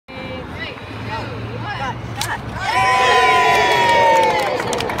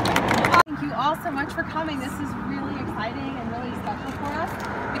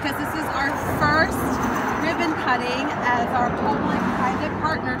cutting as our public-private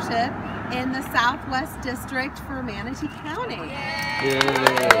partnership in the Southwest District for Manatee County.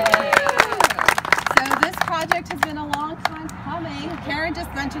 So this project has been a long time coming. Karen just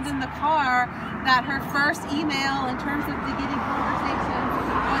mentioned in the car that her first email in terms of beginning conversations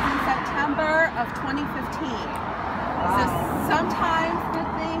was in September of 2015. So sometimes the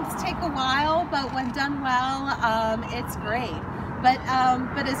things take a while, but when done well, it's great. But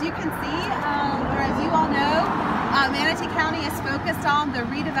as you can see, or as you all know, Manatee County is focused on the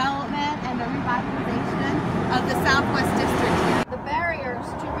redevelopment and the revitalization of the Southwest District here. The barriers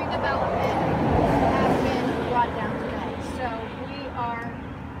to redevelopment have been brought down today. So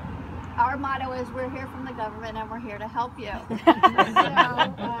our motto is we're here from the government and we're here to help you.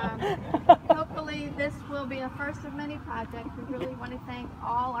 So hopefully this will be a first of many projects. We really want to thank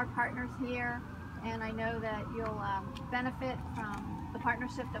all our partners here, and I know that you'll benefit from the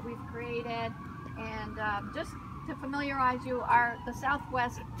partnership that we've created. And just to familiarize you, the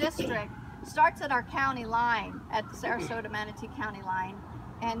Southwest District starts at our county line, at the Sarasota-Manatee County line,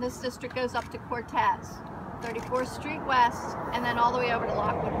 and this district goes up to Cortez, 34th Street West, and then all the way over to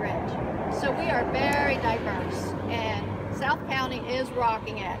Lockwood Ridge. So we are very diverse, and South County is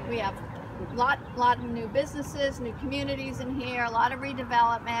rocking it. We have a lot of new businesses, new communities in here, a lot of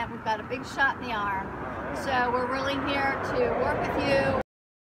redevelopment. We've got a big shot in the arm. So we're really here to work with you.